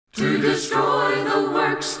to destroy the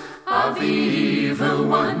works of the evil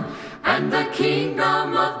one, and the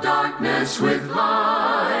kingdom of darkness with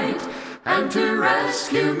light, and to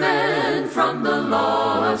rescue men from the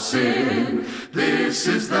law of sin. This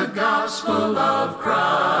is the gospel of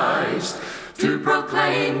Christ, to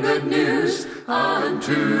proclaim good news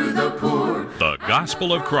unto the poor. The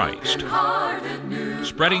gospel of Christ,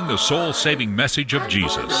 spreading the soul-saving message of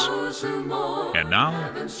Jesus. And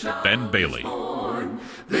now, Ben Bailey.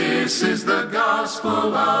 This is the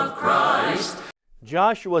gospel of Christ.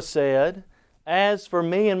 Joshua said, "As for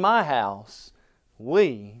me and my house,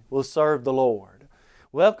 we will serve the Lord."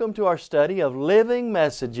 Welcome to our study of living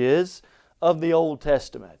messages of the Old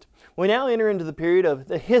Testament. We now enter into the period of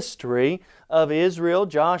the history of Israel.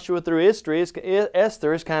 Joshua through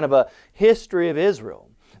Esther is kind of a history of Israel.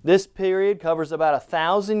 This period covers about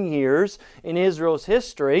 1,000 years in Israel's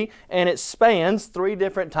history, and it spans three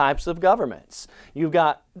different types of governments. You've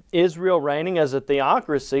got Israel reigning as a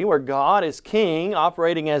theocracy, where God is king,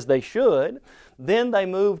 operating as they should. Then they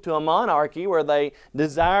move to a monarchy where they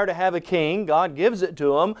desire to have a king. God gives it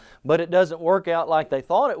to them, but it doesn't work out like they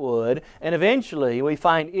thought it would. And eventually we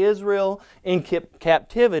find Israel in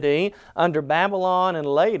captivity under Babylon and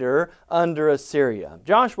later under Assyria.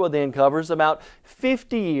 Joshua then covers about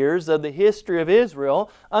 50 years of the history of Israel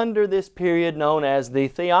under this period known as the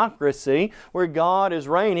theocracy, where God is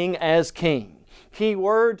reigning as king. Key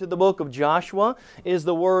word to the book of Joshua is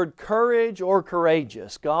the word courage or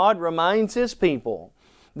courageous. God reminds His people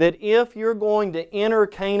that if you're going to enter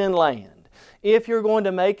Canaan land, if you're going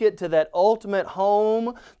to make it to that ultimate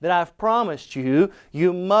home that I've promised you,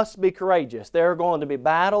 you must be courageous. There are going to be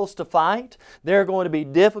battles to fight. There are going to be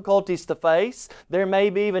difficulties to face. There may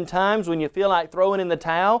be even times when you feel like throwing in the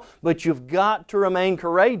towel, but you've got to remain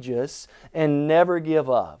courageous and never give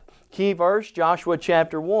up. Key verse, Joshua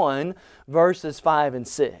chapter 1, verses 5 and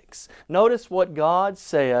 6. Notice what God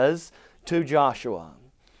says to Joshua.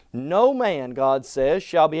 "No man," God says,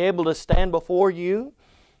 "shall be able to stand before you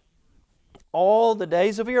all the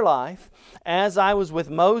days of your life. As I was with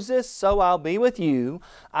Moses, so I'll be with you.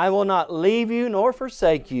 I will not leave you nor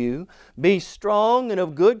forsake you. Be strong and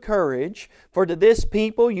of good courage, for to this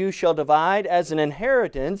people you shall divide as an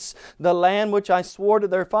inheritance the land which I swore to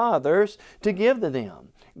their fathers to give to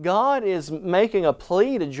them." God is making a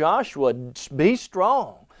plea to Joshua, be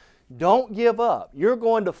strong. Don't give up. You're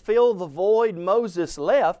going to fill the void Moses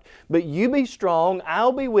left, but you be strong,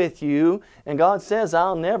 I'll be with you, and God says,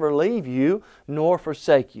 I'll never leave you nor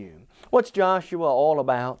forsake you. What's Joshua all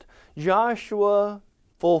about? Joshua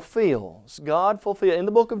fulfills. In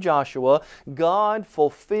the book of Joshua, God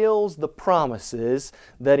fulfills the promises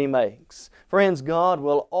that He makes. Friends, God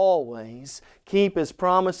will always keep His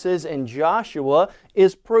promises, and Joshua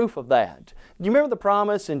is proof of that. Do you remember the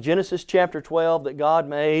promise in Genesis chapter 12 that God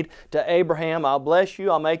made to Abraham? I'll bless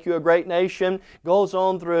you, I'll make you a great nation. Goes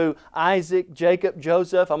on through Isaac, Jacob,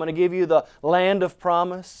 Joseph. I'm going to give you the land of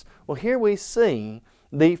promise. Well, here we see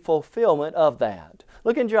the fulfillment of that.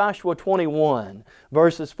 Look in Joshua 21,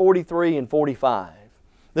 verses 43 and 45.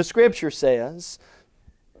 The Scripture says,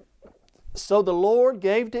 "So the Lord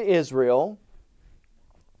gave to Israel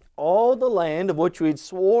all the land of which we had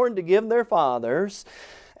sworn to give their fathers,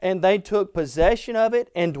 and they took possession of it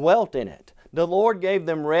and dwelt in it. The Lord gave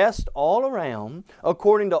them rest all around,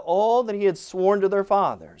 according to all that He had sworn to their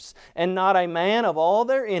fathers. And not a man of all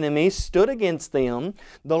their enemies stood against them.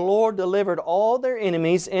 The Lord delivered all their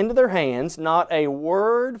enemies into their hands. Not a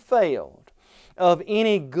word failed of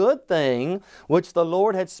any good thing which the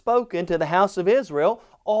Lord had spoken to the house of Israel.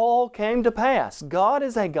 All came to pass." God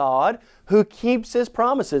is a God who keeps His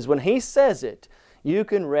promises. When He says it, you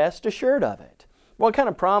can rest assured of it. What kind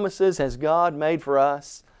of promises has God made for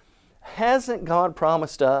us? Hasn't God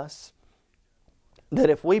promised us that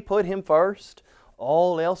if we put Him first,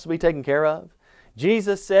 all else will be taken care of?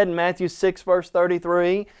 Jesus said in Matthew 6, verse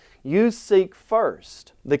 33, "You seek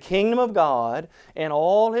first the kingdom of God and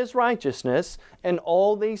all His righteousness, and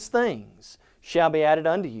all these things shall be added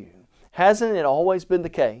unto you." Hasn't it always been the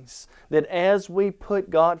case that as we put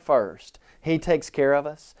God first, He takes care of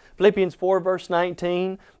us? Philippians 4, verse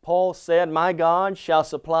 19, Paul said, "My God shall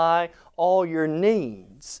supply all your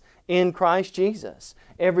needs in Christ Jesus."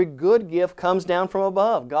 Every good gift comes down from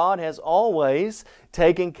above. God has always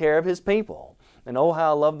taken care of His people. And oh,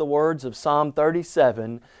 how I love the words of Psalm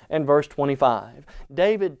 37 and verse 25.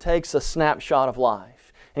 David takes a snapshot of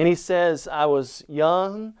life, and he says, "I was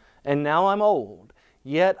young and now I'm old,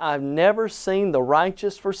 yet I've never seen the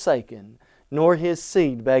righteous forsaken, nor his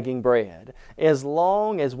seed begging bread. As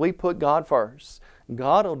long as we put God first,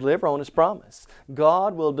 God will deliver on His promise.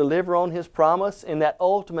 God will deliver on His promise in that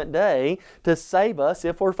ultimate day to save us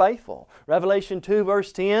if we're faithful. Revelation 2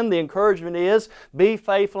 verse 10, the encouragement is, be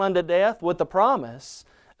faithful unto death, with the promise,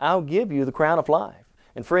 I'll give you the crown of life.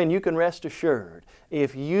 And friend, you can rest assured,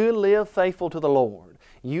 if you live faithful to the Lord,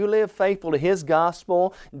 you live faithful to His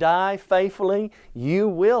gospel, die faithfully, you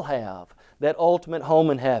will have that ultimate home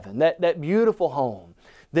in heaven, that beautiful home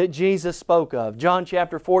that Jesus spoke of. John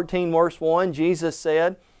chapter 14 verse 1, Jesus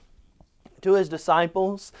said to His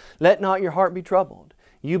disciples, let not your heart be troubled.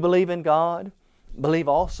 You believe in God, believe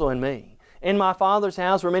also in me. In my Father's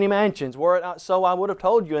house were many mansions. Were it not so, I would have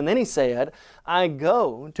told you. And then He said, I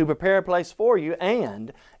go to prepare a place for you,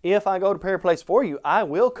 and if I go to prepare a place for you, I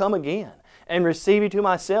will come again and receive you to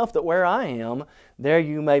myself, that where I am, there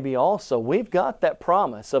you may be also. We've got that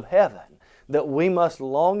promise of heaven that we must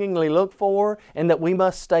longingly look for, and that we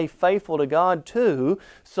must stay faithful to God too,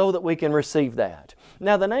 so that we can receive that.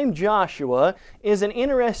 Now, the name Joshua is an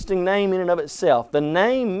interesting name in and of itself. The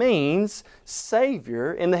name means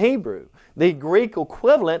Savior in the Hebrew. The Greek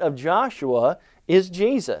equivalent of Joshua is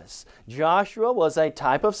Jesus. Joshua was a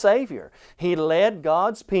type of Savior. He led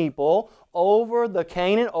God's people over the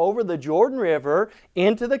Canaan, over the Jordan River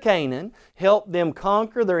into the Canaan, helped them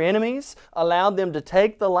conquer their enemies, allowed them to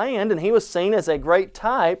take the land, and He was seen as a great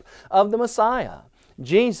type of the Messiah.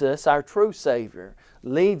 Jesus, our true Savior,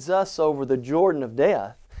 leads us over the Jordan of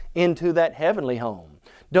death into that heavenly home.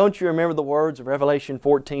 Don't you remember the words of Revelation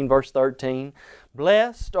 14 verse 13?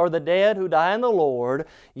 Blessed are the dead who die in the Lord.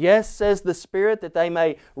 Yes, says the Spirit, that they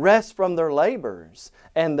may rest from their labors,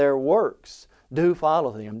 and their works do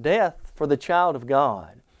follow them. Death for the child of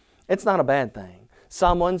God, it's not a bad thing.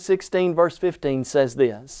 Psalm 116 verse 15 says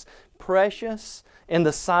this, precious in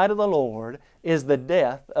the sight of the Lord is the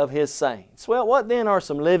death of His saints. Well, what then are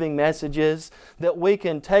some living messages that we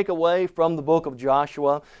can take away from the book of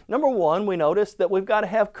Joshua? Number one, we notice that we've got to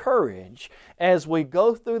have courage as we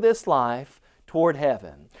go through this life toward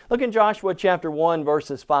heaven. Look in Joshua chapter 1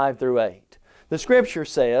 verses 5 through 8. The Scripture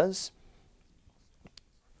says,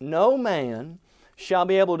 no man shall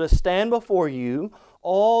be able to stand before you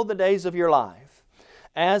all the days of your life.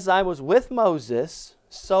 As I was with Moses,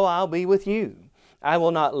 so I'll be with you. I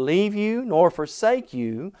will not leave you nor forsake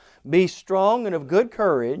you. Be strong and of good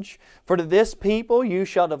courage, for to this people you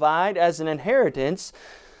shall divide as an inheritance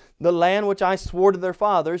the land which I swore to their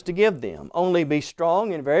fathers to give them. Only be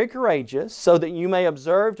strong and very courageous, so that you may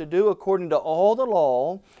observe to do according to all the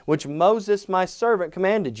law which Moses my servant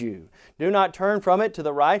commanded you. Do not turn from it to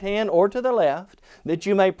the right hand or to the left, that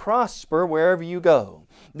you may prosper wherever you go.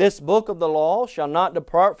 This book of the law shall not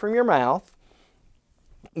depart from your mouth,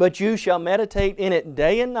 but you shall meditate in it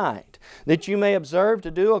day and night, that you may observe to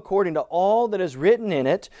do according to all that is written in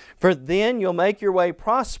it, for then you'll make your way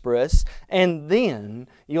prosperous, and then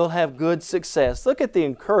you'll have good success. Look at the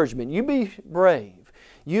encouragement. You be brave.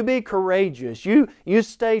 You be courageous. You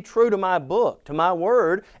stay true to my book, to my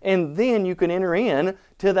word, and then you can enter in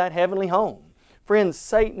to that heavenly home. Friends,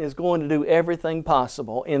 Satan is going to do everything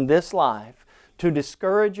possible in this life to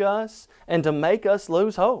discourage us and to make us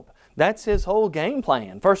lose hope. That's his whole game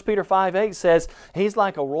plan. 1 Peter 5:8 says, he's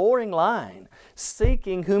like a roaring lion,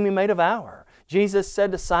 seeking whom he may devour. Jesus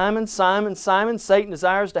said to Simon, Simon, Simon, Satan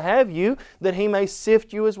desires to have you, that he may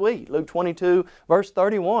sift you as wheat. Luke 22 verse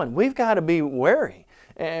 31. We've got to be wary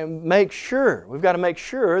and we've got to make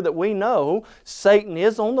sure that we know Satan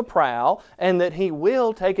is on the prowl and that he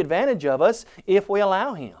will take advantage of us if we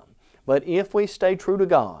allow him. But if we stay true to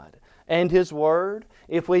God and His Word,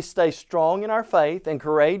 if we stay strong in our faith and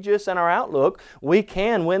courageous in our outlook, we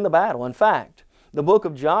can win the battle. In fact, the book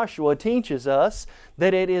of Joshua teaches us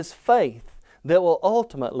that it is faith that will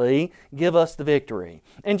ultimately give us the victory.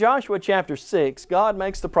 In Joshua chapter 6, God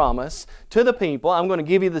makes the promise to the people, I'm going to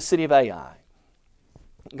give you the city of Ai.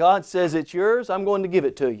 God says, it's yours, I'm going to give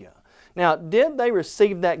it to you. Now, did they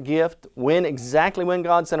receive that gift exactly when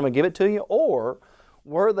God said, I'm going to give it to you? Or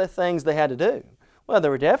were there things they had to do? Well,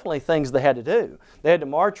 there were definitely things they had to do. They had to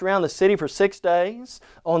march around the city for 6 days.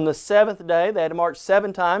 On the 7th day, they had to march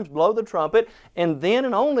 7 times, blow the trumpet, and then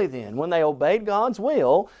and only then, when they obeyed God's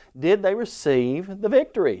will, did they receive the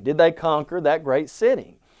victory. Did they conquer that great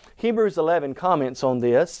city? Hebrews 11 comments on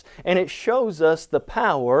this, and it shows us the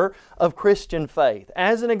power of Christian faith.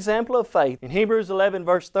 As an example of faith, in Hebrews 11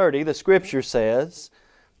 verse 30, the Scripture says,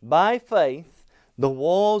 by faith the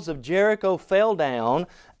walls of Jericho fell down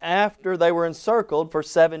after they were encircled for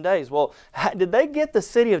 7 days. Well, did they get the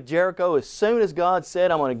city of Jericho as soon as God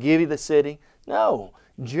said, I'm going to give you the city? No.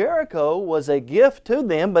 Jericho was a gift to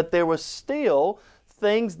them, but there was still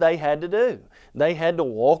things they had to do. They had to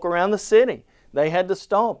walk around the city. They had to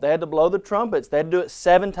stomp. They had to blow the trumpets. They had to do it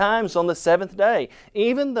 7 times on the 7th day.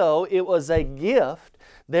 Even though it was a gift,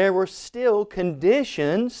 there were still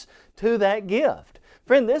conditions to that gift.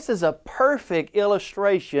 Friend, this is a perfect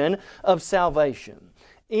illustration of salvation.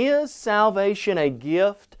 Is salvation a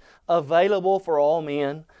gift available for all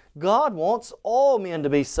men? God wants all men to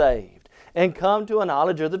be saved and come to a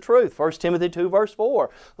knowledge of the truth. 1 Timothy 2 verse 4.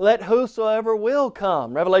 Let whosoever will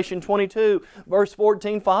come. Revelation 22 verse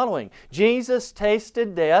 14 following. Jesus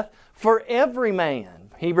tasted death for every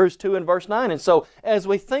man. Hebrews 2 and verse 9. And so as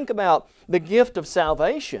we think about the gift of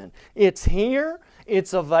salvation, it's here,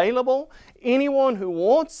 it's available. Anyone who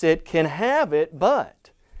wants it can have it,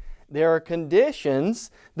 but there are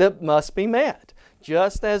conditions that must be met.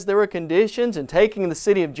 Just as there were conditions in taking the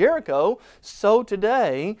city of Jericho, so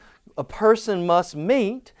today a person must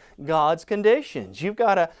meet God's conditions. You've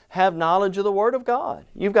got to have knowledge of the Word of God.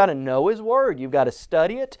 You've got to know His Word. You've got to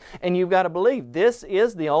study it, and you've got to believe this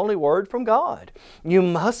is the only Word from God. You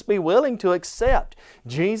must be willing to accept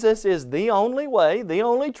Jesus is the only way, the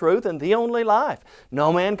only truth, and the only life.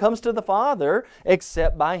 No man comes to the Father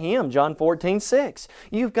except by Him. John 14:6.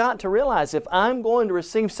 You've got to realize if I'm going to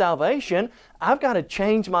receive salvation, I've got to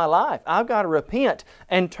change my life. I've got to repent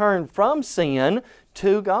and turn from sin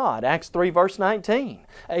to God. Acts 3 verse 19.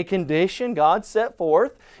 A condition God set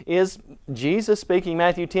forth is Jesus speaking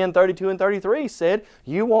Matthew 10:32 and 33 said,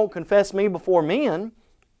 "You won't confess me before men,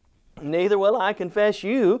 neither will I confess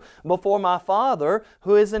you before my Father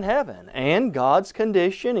who is in heaven." And God's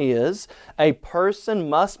condition is a person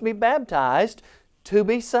must be baptized to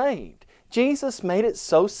be saved. Jesus made it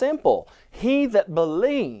so simple. He that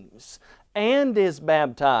believes and is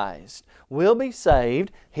baptized will be saved.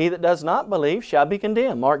 He that does not believe shall be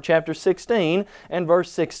condemned. Mark chapter 16 and verse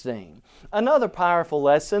 16. Another powerful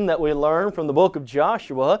lesson that we learn from the book of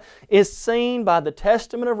Joshua is seen by the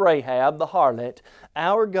testament of Rahab the harlot.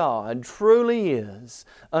 Our God truly is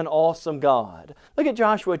an awesome God. Look at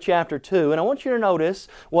Joshua chapter 2, and I want you to notice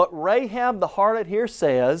what Rahab the harlot here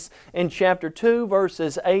says in chapter 2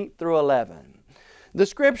 verses 8 through 11. The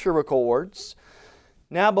Scripture records,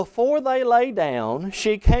 "Now before they lay down,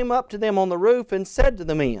 she came up to them on the roof and said to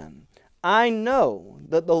the men, I know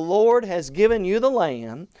that the Lord has given you the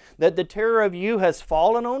land, that the terror of you has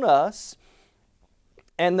fallen on us,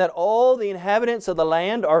 and that all the inhabitants of the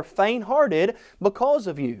land are faint-hearted because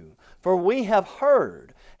of you. For we have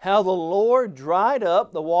heard how the Lord dried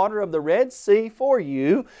up the water of the Red Sea for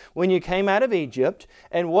you when you came out of Egypt,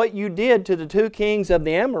 and what you did to the 2 kings of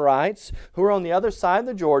the Amorites who were on the other side of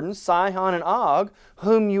the Jordan, Sihon and Og,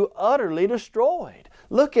 whom you utterly destroyed."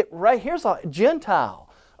 Look at right here's a Gentile,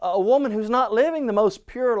 a woman who's not living the most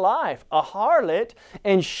pure life, a harlot,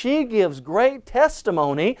 and she gives great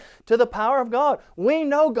testimony to the power of God. We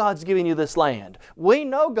know God's giving you this land. We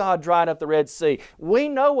know God dried up the Red Sea. We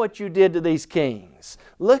know what you did to these kings.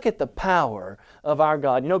 Look at the power of our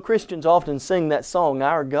God. You know, Christians often sing that song,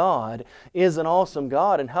 "Our God is an awesome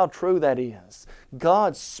God," and how true that is.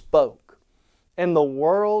 God spoke, and the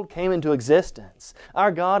world came into existence.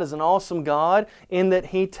 Our God is an awesome God in that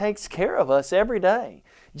He takes care of us every day.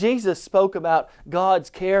 Jesus spoke about God's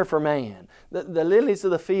care for man. The lilies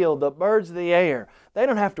of the field, the birds of the air, they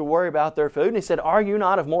don't have to worry about their food. And He said, "Are you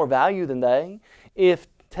not of more value than they?" If He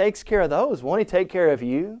takes care of those, won't He take care of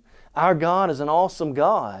you? Our God is an awesome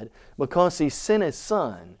God because He sent His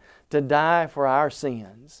Son to die for our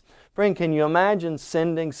sins. Friend, can you imagine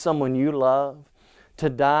sending someone you love to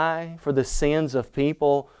die for the sins of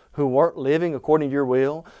people who weren't living according to your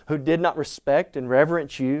will, who did not respect and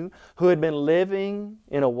reverence you, who had been living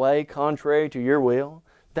in a way contrary to your will?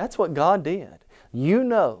 That's what God did. You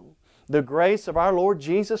know the grace of our Lord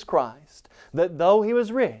Jesus Christ, that though He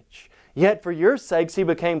was rich, yet for your sakes He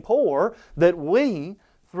became poor, that we,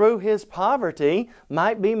 through His poverty,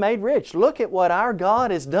 might be made rich. Look at what our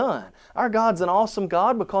God has done. Our God's an awesome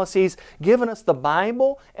God because He's given us the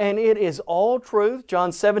Bible, and it is all truth.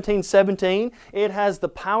 John 17:17. It has the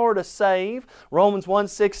power to save. Romans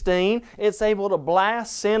 1:16. It's able to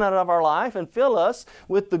blast sin out of our life and fill us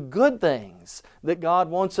with the good things that God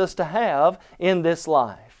wants us to have in this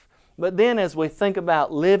life. But then as we think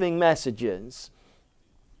about living messages,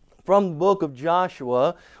 from the book of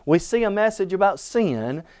Joshua, we see a message about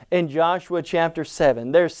sin in Joshua chapter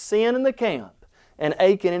 7. There's sin in the camp, and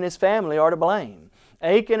Achan and his family are to blame.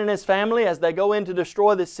 Achan and his family, as they go in to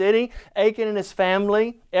destroy the city, Achan and his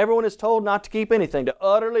family, everyone is told not to keep anything, to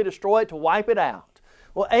utterly destroy it, to wipe it out.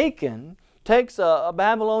 Well, Achan takes a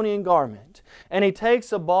Babylonian garment, and he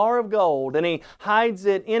takes a bar of gold, and he hides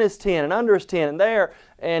it in his tent and under his tent and there.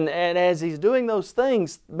 And as he's doing those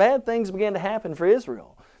things, bad things begin to happen for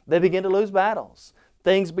Israel. They begin to lose battles.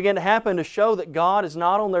 Things begin to happen to show that God is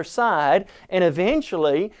not on their side, and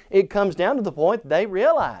eventually it comes down to the point they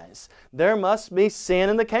realize there must be sin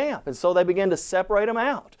in the camp. And so they begin to separate them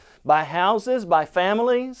out by houses, by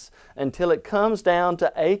families, until it comes down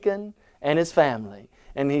to Achan and his family.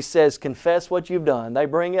 And he says, confess what you've done. They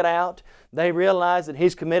bring it out. They realize that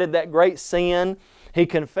he's committed that great sin. He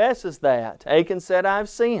confesses that. Achan said, I've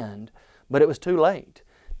sinned. But it was too late.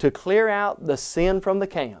 To clear out the sin from the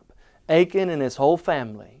camp, Achan and his whole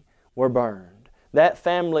family were burned. That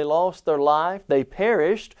family lost their life. They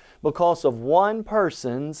perished because of one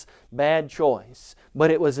person's bad choice.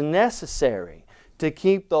 But it was necessary to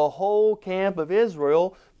keep the whole camp of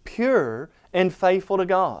Israel pure and faithful to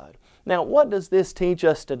God. Now, what does this teach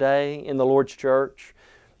us today in the Lord's church?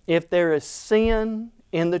 If there is sin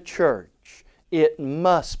in the church, it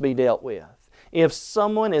must be dealt with. If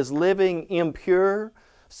someone is living impure,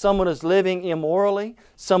 someone is living immorally,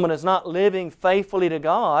 someone is not living faithfully to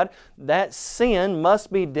God, that sin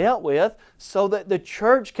must be dealt with so that the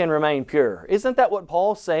church can remain pure. Isn't that what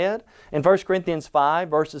Paul said in 1 Corinthians 5,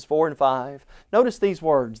 verses 4 and 5? Notice these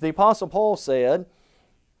words. The Apostle Paul said,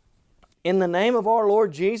 in the name of our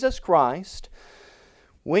Lord Jesus Christ,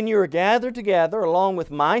 when you are gathered together along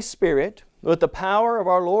with my Spirit, with the power of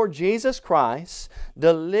our Lord Jesus Christ,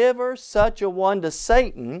 deliver such a one to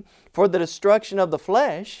Satan for the destruction of the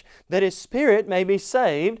flesh, that his spirit may be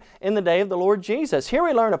saved in the day of the Lord Jesus. Here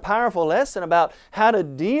we learn a powerful lesson about how to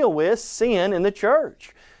deal with sin in the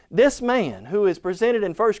church. This man who is presented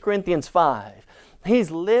in 1 Corinthians 5,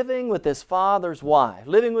 he's living with his father's wife,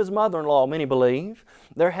 living with his mother-in-law, many believe.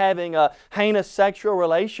 They're having a heinous sexual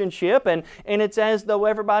relationship, and it's as though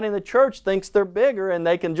everybody in the church thinks they're bigger and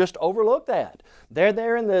they can just overlook that. They're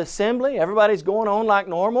there in the assembly, everybody's going on like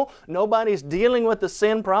normal, nobody's dealing with the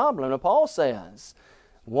sin problem. And Paul says,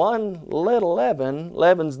 one little leaven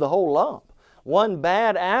leavens the whole lump. One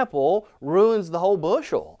bad apple ruins the whole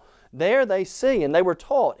bushel. There they see, and they were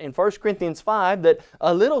taught in 1 Corinthians 5 that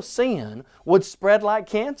a little sin would spread like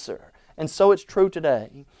cancer. And so it's true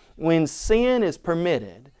today. When sin is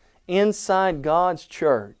permitted inside God's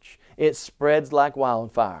church, it spreads like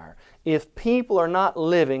wildfire. If people are not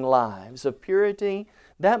living lives of purity,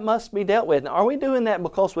 that must be dealt with. Now, are we doing that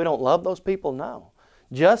because we don't love those people? No.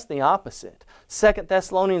 Just the opposite. 2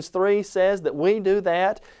 Thessalonians 3 says that we do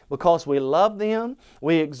that because we love them,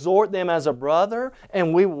 we exhort them as a brother,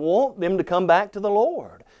 and we want them to come back to the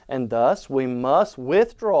Lord. And thus we must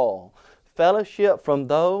withdraw fellowship from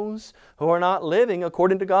those who are not living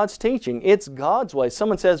according to God's teaching. It's God's way.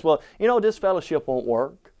 Someone says, well, this fellowship won't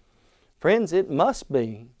work. Friends, it must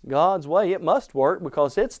be God's way. It must work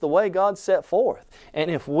because it's the way God set forth.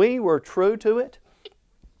 And if we were true to it,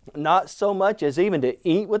 not so much as even to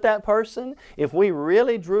eat with that person, if we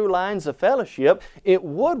really drew lines of fellowship, it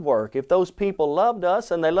would work. If those people loved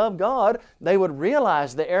us and they loved God, they would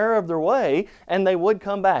realize the error of their way and they would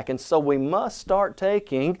come back. And so we must start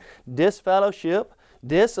taking disfellowship,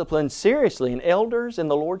 discipline seriously. And elders in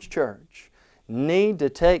the Lord's church need to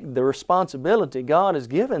take the responsibility God has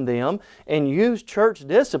given them and use church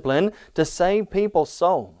discipline to save people's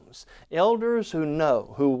souls. Elders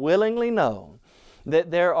who willingly know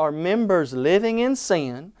that there are members living in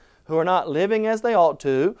sin, who are not living as they ought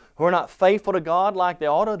to, who are not faithful to God like they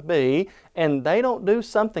ought to be, and they don't do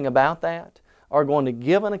something about that, are going to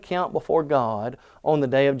give an account before God on the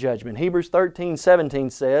day of judgment. Hebrews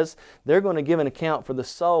 13:17 says they're going to give an account for the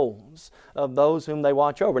souls of those whom they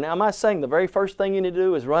watch over. Now, am I saying the very first thing you need to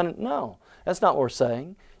do is run? No, that's not what we're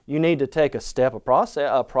saying. You need to take a step,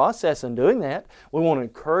 a process in doing that. We want to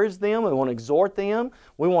encourage them. We want to exhort them.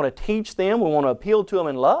 We want to teach them. We want to appeal to them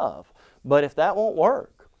in love. But if that won't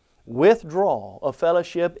work, withdrawal of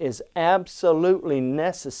fellowship is absolutely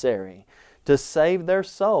necessary to save their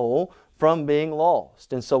soul from being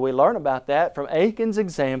lost. And so we learn about that from Achan's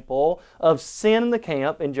example of sin in the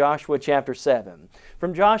camp in Joshua chapter 7.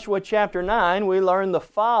 From Joshua chapter 9, we learn the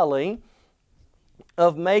folly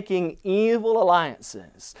of making evil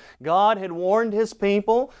alliances. God had warned His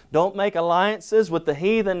people, don't make alliances with the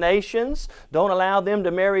heathen nations. Don't allow them to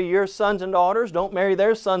marry your sons and daughters. Don't marry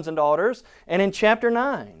their sons and daughters. And in chapter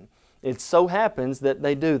 9, it so happens that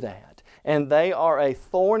they do that. And they are a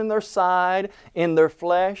thorn in their side, in their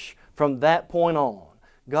flesh, from that point on.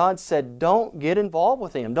 God said, don't get involved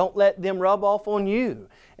with them. Don't let them rub off on you.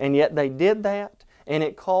 And yet they did that, and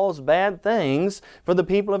it caused bad things for the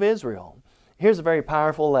people of Israel. Here's a very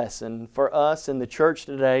powerful lesson for us in the church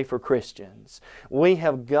today, for Christians. We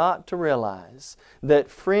have got to realize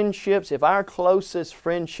that friendships, if our closest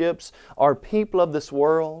friendships are people of this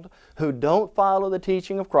world who don't follow the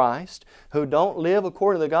teaching of Christ, who don't live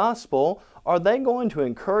according to the gospel, are they going to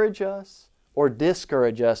encourage us or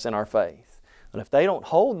discourage us in our faith? And if they don't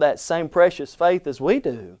hold that same precious faith as we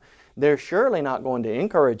do, they're surely not going to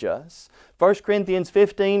encourage us. 1 Corinthians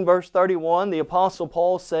 15 verse 31, the Apostle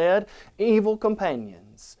Paul said, evil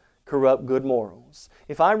companions corrupt good morals.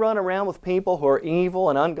 If I run around with people who are evil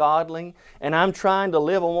and ungodly, and I'm trying to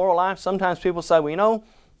live a moral life, sometimes people say, well, you know,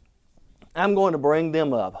 I'm going to bring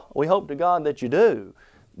them up. We hope to God that you do,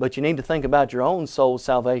 but you need to think about your own soul's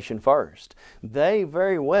salvation first. They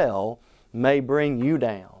very well may bring you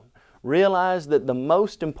down. Realize that the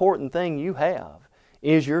most important thing you have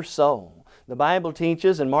is your soul. The Bible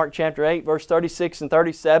teaches in Mark chapter 8 verse 36 and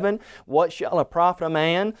 37, what shall it profit a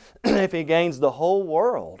man if he gains the whole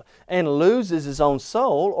world and loses his own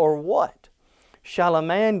soul, or what shall a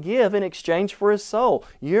man give in exchange for his soul?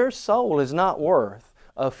 Your soul is not worth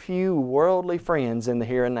a few worldly friends in the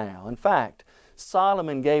here and now. In fact,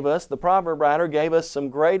 Solomon gave us, the proverb writer gave us some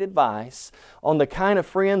great advice on the kind of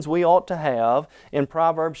friends we ought to have in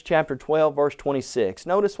Proverbs chapter 12 verse 26.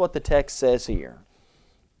 Notice what the text says here.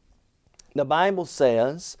 The Bible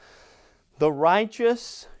says, the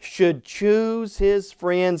righteous should choose his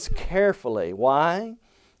friends carefully. Why?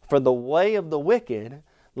 For the way of the wicked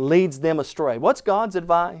leads them astray. What's God's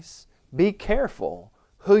advice? Be careful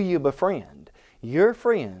who you befriend. Your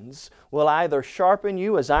friends will either sharpen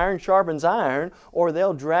you as iron sharpens iron, or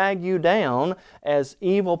they'll drag you down as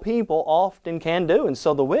evil people often can do. And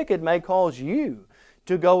so the wicked may cause you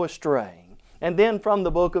to go astray. And then from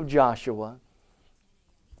the book of Joshua,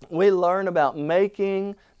 we learn about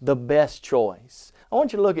making the best choice. I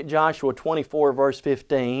want you to look at Joshua 24 verse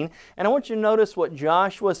 15, and I want you to notice what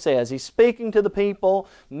Joshua says. He's speaking to the people,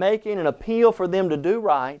 making an appeal for them to do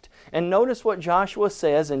right, and notice what Joshua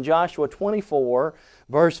says in Joshua 24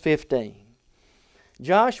 verse 15.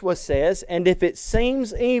 Joshua says, and if it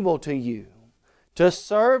seems evil to you to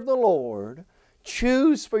serve the Lord,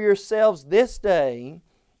 choose for yourselves this day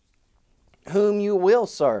whom you will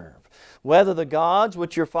serve, whether the gods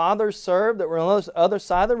which your fathers served that were on the other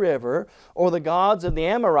side of the river, or the gods of the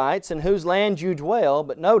Amorites in whose land you dwell.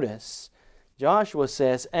 But notice, Joshua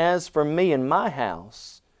says, as for me and my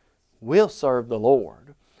house, we'll serve the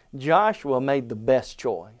Lord. Joshua made the best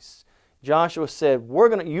choice. Joshua said, you're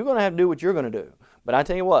going to have to do what you're going to do. But I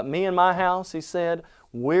tell you what, me and my house, he said,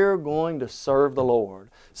 we're going to serve the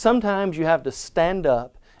Lord. Sometimes you have to stand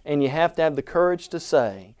up and you have to have the courage to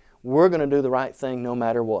say, we're going to do the right thing no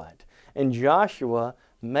matter what. And Joshua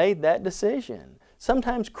made that decision.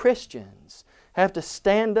 Sometimes Christians have to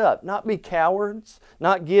stand up, not be cowards,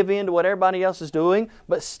 not give in to what everybody else is doing,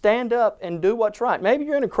 but stand up and do what's right. Maybe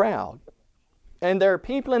you're in a crowd, and there are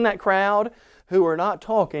people in that crowd who are not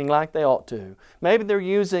talking like they ought to. Maybe they're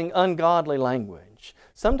using ungodly language.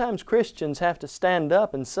 Sometimes Christians have to stand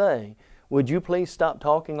up and say, would you please stop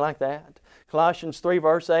talking like that? Colossians 3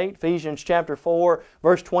 verse 8, Ephesians chapter 4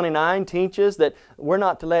 verse 29 teaches that we're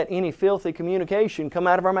not to let any filthy communication come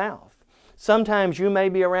out of our mouth. Sometimes you may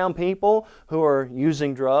be around people who are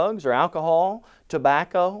using drugs or alcohol,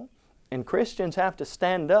 tobacco, and Christians have to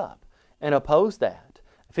stand up and oppose that.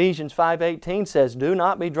 Ephesians 5:18 says, do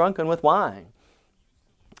not be drunken with wine,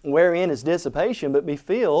 wherein is dissipation, but be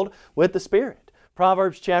filled with the Spirit.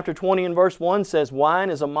 Proverbs chapter 20 and verse 1 says, wine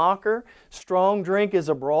is a mocker, strong drink is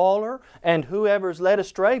a brawler, and whoever is led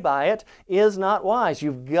astray by it is not wise.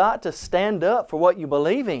 You've got to stand up for what you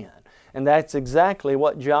believe in. And that's exactly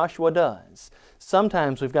what Joshua does.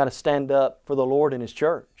 Sometimes we've got to stand up for the Lord and His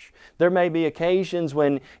church. There may be occasions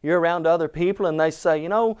when you're around other people and they say, you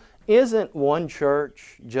know, isn't one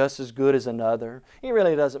church just as good as another? It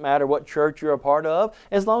really doesn't matter what church you're a part of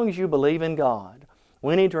as long as you believe in God.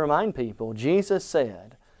 We need to remind people, Jesus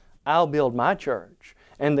said, I'll build my church,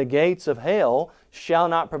 and the gates of hell shall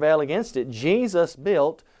not prevail against it. Jesus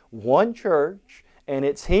built one church, and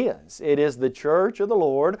it's His. It is the church of the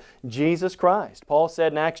Lord Jesus Christ. Paul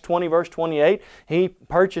said in Acts 20 verse 28, He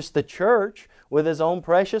purchased the church with His own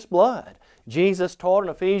precious blood. Jesus taught in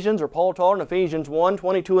Ephesians, or Paul taught in Ephesians 1,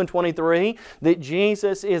 22 and 23, that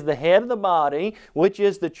Jesus is the head of the body, which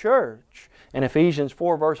is the church. And Ephesians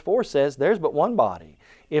 4 verse 4 says, there's but one body.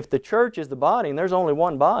 If the church is the body and there's only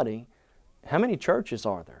one body, how many churches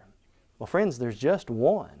are there? Well, friends, there's just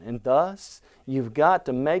one. And thus, you've got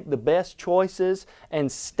to make the best choices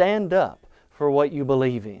and stand up for what you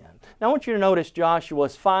believe in. Now, I want you to notice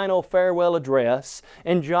Joshua's final farewell address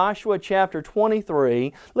in Joshua chapter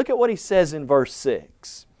 23. Look at what he says in verse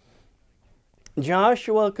 6.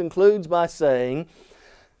 Joshua concludes by saying,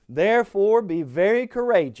 "Therefore be very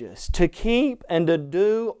courageous to keep and to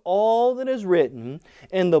do all that is written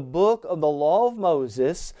in the book of the law of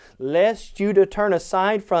Moses, lest you to turn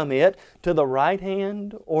aside from it to the right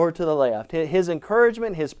hand or to the left." His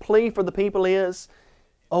encouragement, his plea for the people is,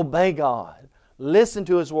 obey God. Listen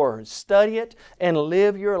to His Word. Study it and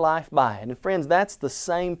live your life by it. And friends, that's the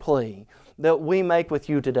same plea that we make with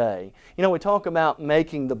you today. You know, we talk about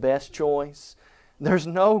making the best choice. There's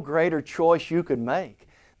no greater choice you could make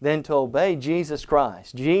than to obey Jesus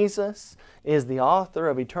Christ. Jesus is the author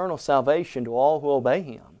of eternal salvation to all who obey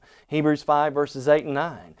Him. Hebrews 5 verses 8 and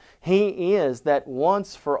 9. He is that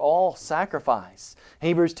once for all sacrifice.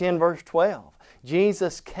 Hebrews 10 verse 12.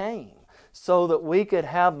 Jesus came so that we could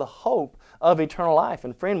have the hope of eternal life.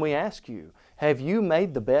 And friend, we ask you, have you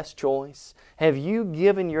made the best choice? Have you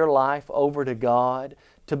given your life over to God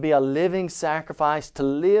to be a living sacrifice, to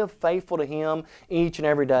live faithful to Him each and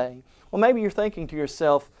every day? Well, maybe you're thinking to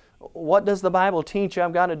yourself, what does the Bible teach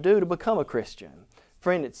I've got to do to become a Christian?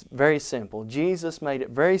 Friend, it's very simple. Jesus made it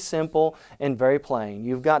very simple and very plain.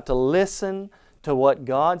 You've got to listen to what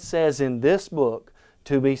God says in this book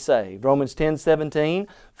to be saved. Romans 10:17,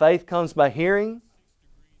 faith comes by hearing,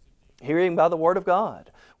 hearing by the Word of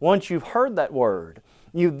God. Once you've heard that Word,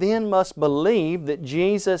 you then must believe that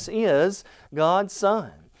Jesus is God's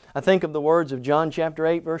Son. I think of the words of John chapter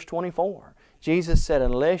 8 verse 24. Jesus said,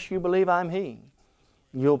 "Unless you believe I'm He,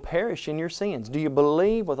 you'll perish in your sins." Do you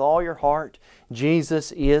believe with all your heart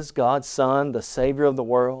Jesus is God's Son, the Savior of the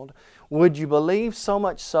world? Would you believe so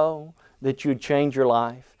much so that you'd change your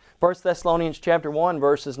life? 1 Thessalonians chapter 1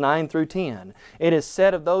 verses 9 through 10. It is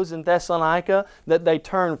said of those in Thessalonica that they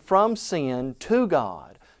turned from sin to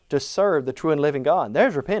God to serve the true and living God.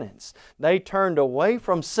 There's repentance. They turned away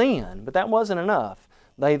from sin, but that wasn't enough.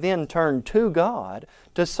 They then turned to God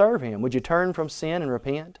to serve Him. Would you turn from sin and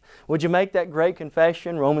repent? Would you make that great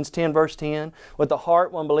confession, Romans 10 verse 10, with the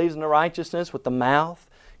heart one believes in the righteousness, with the mouth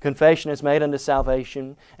confession is made unto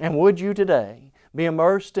salvation? And would you today be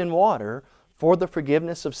immersed in water for the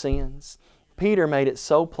forgiveness of sins? Peter made it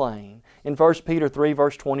so plain in 1 Peter 3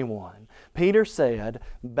 verse 21. Peter said,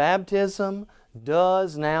 "Baptism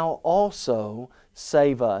does now also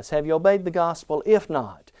save us." Have you obeyed the gospel? If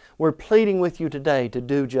not, we're pleading with you today to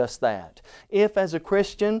do just that. If as a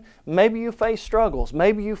Christian, maybe you face struggles,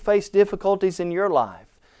 maybe you face difficulties in your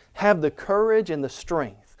life, have the courage and the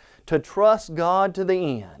strength to trust God to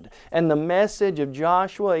the end. And the message of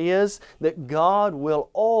Joshua is that God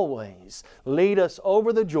will always lead us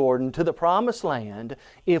over the Jordan to the promised land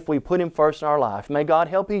if we put Him first in our life. May God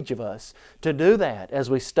help each of us to do that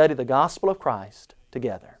as we study the gospel of Christ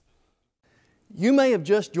together. You may have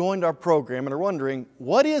just joined our program and are wondering,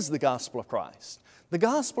 what is the gospel of Christ? The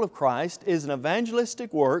gospel of Christ is an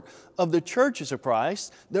evangelistic work of the churches of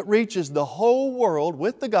Christ that reaches the whole world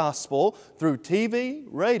with the gospel through TV,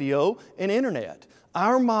 radio, and internet.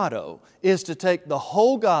 Our motto is to take the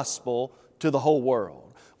whole gospel to the whole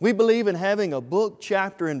world. We believe in having a book,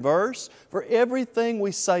 chapter, and verse for everything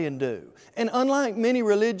we say and do. And unlike many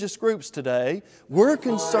religious groups today, we're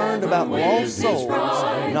concerned about lost souls,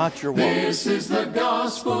 not your wallet. This is the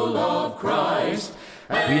gospel of Christ.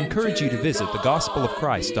 We encourage you to visit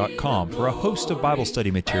thegospelofchrist.com for a host of Bible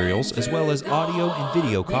study materials as well as audio and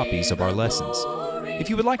video copies of our lessons. If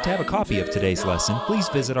you would like to have a copy of today's lesson, please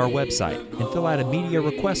visit our website and fill out a media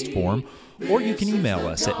request form, or you can email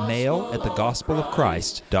us at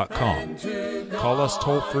mail@thegospelofchrist.com. Call us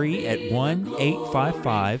toll-free at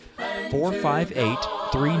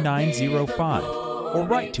 1-855-458-3905. or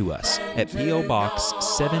write to us at P.O. Box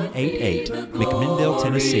 788, McMinnville,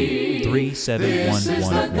 Tennessee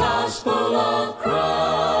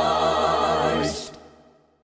 37111.